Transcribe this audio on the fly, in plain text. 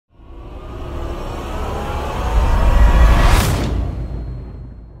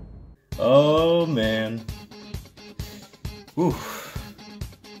Ooh,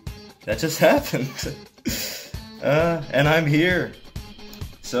 that just happened. And I'm here.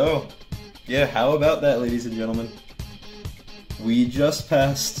 So, yeah, how about that, ladies and gentlemen? We just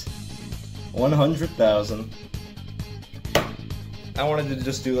passed 100,000. I wanted to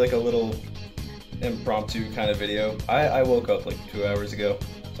just do like a little impromptu kind of video. I woke up like 2 hours ago,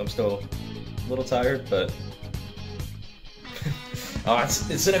 so I'm still a little tired, but oh,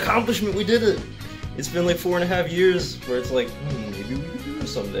 it's an accomplishment. We did it. It's been like 4.5 years where it's like, maybe we can do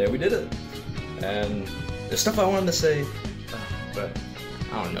this someday. We did it. And there's stuff I wanted to say, but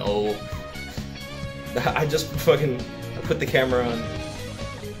I don't know. I just I put the camera on,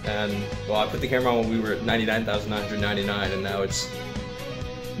 and well, I put the camera on when we were at 99,999, and now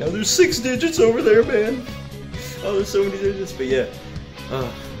there's 6 digits over there, man. Oh, there's so many digits, but yeah.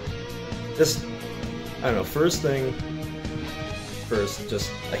 Just, I don't know, first,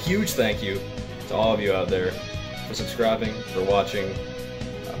 just a huge thank you to all of you out there for subscribing, for watching,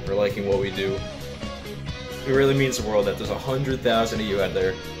 for liking what we do. It really means the world that there's 100,000 of you out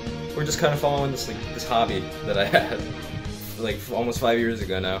there who are just kind of following this hobby that I had like almost 5 years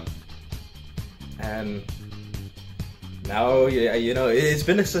ago now. And now, yeah, you know, it's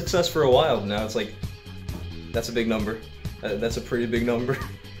been a success for a while. Now it's like, that's a big number. That's a pretty big number.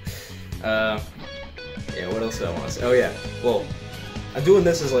 Yeah, what else do I want to say? Oh yeah, well, I'm doing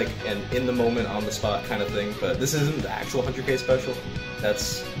this as like an in-the-moment, on-the-spot kind of thing, but this isn't the actual 100K special.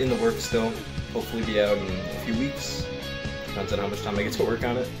 That's in the works still. Hopefully be out in a few weeks. Depends on how much time I get to work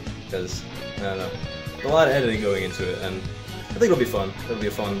on it, because, I don't know, there's a lot of editing going into it, and I think it'll be fun. It'll be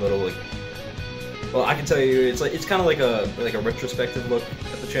a fun little, like, well, I can tell you, it's kind of like a retrospective look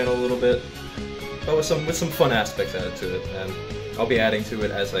at the channel a little bit, but with some fun aspects added to it, and I'll be adding to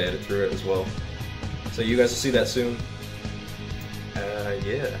it as I edit through it as well. So you guys will see that soon.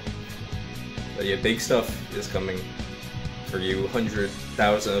 Yeah. But yeah, big stuff is coming for you,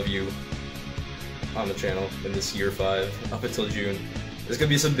 100,000 of you on the channel in this year 5 up until June. There's gonna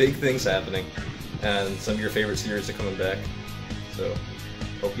be some big things happening, and some of your favorite series are coming back. So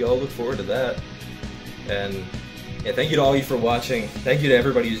hope you all look forward to that. And yeah, thank you to all of you for watching. Thank you to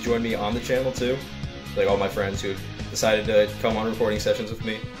everybody who's joined me on the channel too, like all my friends who decided to come on recording sessions with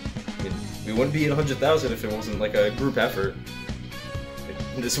me. I mean, we wouldn't be at 100,000 if it wasn't like a group effort.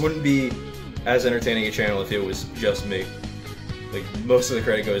 This wouldn't be as entertaining a channel if it was just me. Like, most of the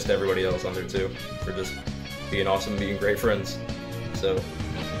credit goes to everybody else on there too, for just being awesome, being great friends. So,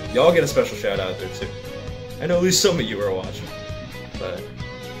 y'all get a special shout out there too. I know at least some of you are watching, but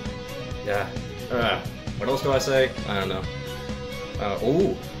yeah. What else do I say? I don't know.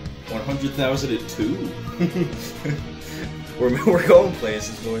 Oh, 100,000 at 2. We're going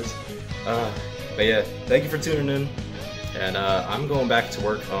places, boys. But yeah, thank you for tuning in. And I'm going back to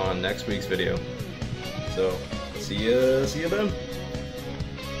work on next week's video. So, see ya then.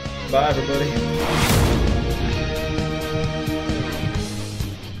 Bye, everybody.